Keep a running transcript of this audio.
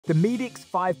The MEDIX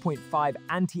 5.5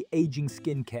 Anti-Aging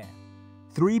Skincare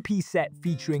 3-piece set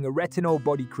featuring a Retinol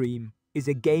Body Cream is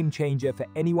a game-changer for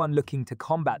anyone looking to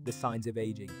combat the signs of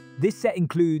aging. This set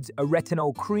includes a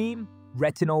Retinol Cream,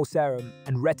 Retinol Serum,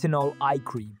 and Retinol Eye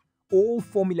Cream, all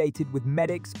formulated with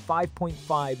MEDIX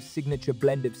 5.5 signature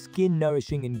blend of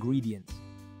skin-nourishing ingredients.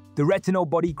 The Retinol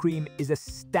Body Cream is a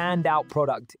standout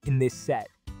product in this set.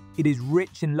 It is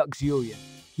rich and luxuriant,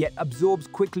 yet absorbs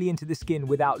quickly into the skin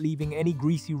without leaving any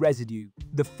greasy residue.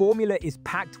 The formula is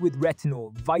packed with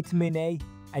retinol, vitamin A,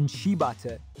 and shea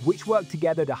butter, which work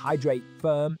together to hydrate,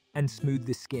 firm, and smooth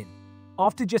the skin.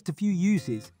 After just a few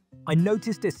uses, I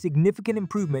noticed a significant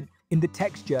improvement in the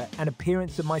texture and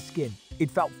appearance of my skin. It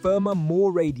felt firmer,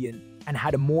 more radiant, and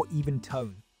had a more even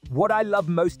tone. What I love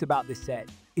most about this set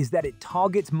is that it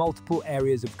targets multiple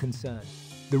areas of concern.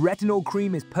 The Retinol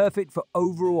Cream is perfect for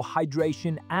overall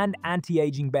hydration and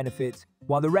anti-aging benefits,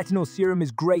 while the Retinol Serum is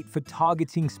great for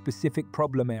targeting specific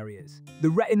problem areas. The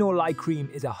Retinol Eye Cream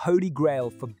is a holy grail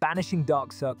for banishing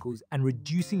dark circles and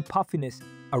reducing puffiness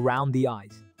around the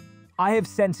eyes. I have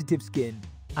sensitive skin,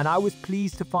 and I was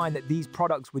pleased to find that these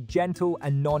products were gentle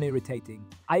and non-irritating.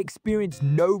 I experienced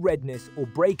no redness or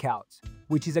breakouts,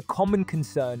 which is a common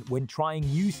concern when trying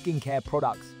new skincare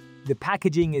products. The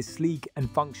packaging is sleek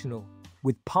and functional,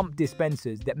 with pump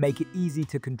dispensers that make it easy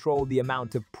to control the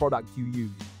amount of product you use.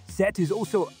 Set is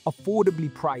also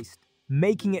affordably priced,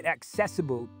 making it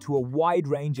accessible to a wide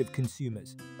range of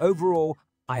consumers. Overall,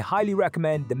 I highly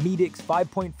recommend the MEDIX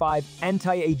 5.5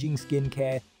 Anti-Aging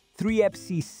Skincare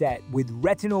 3FC set with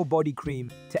Retinol Body Cream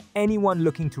to anyone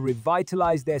looking to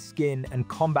revitalize their skin and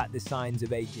combat the signs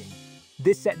of aging.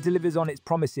 This set delivers on its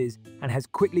promises and has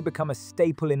quickly become a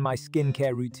staple in my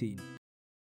skincare routine.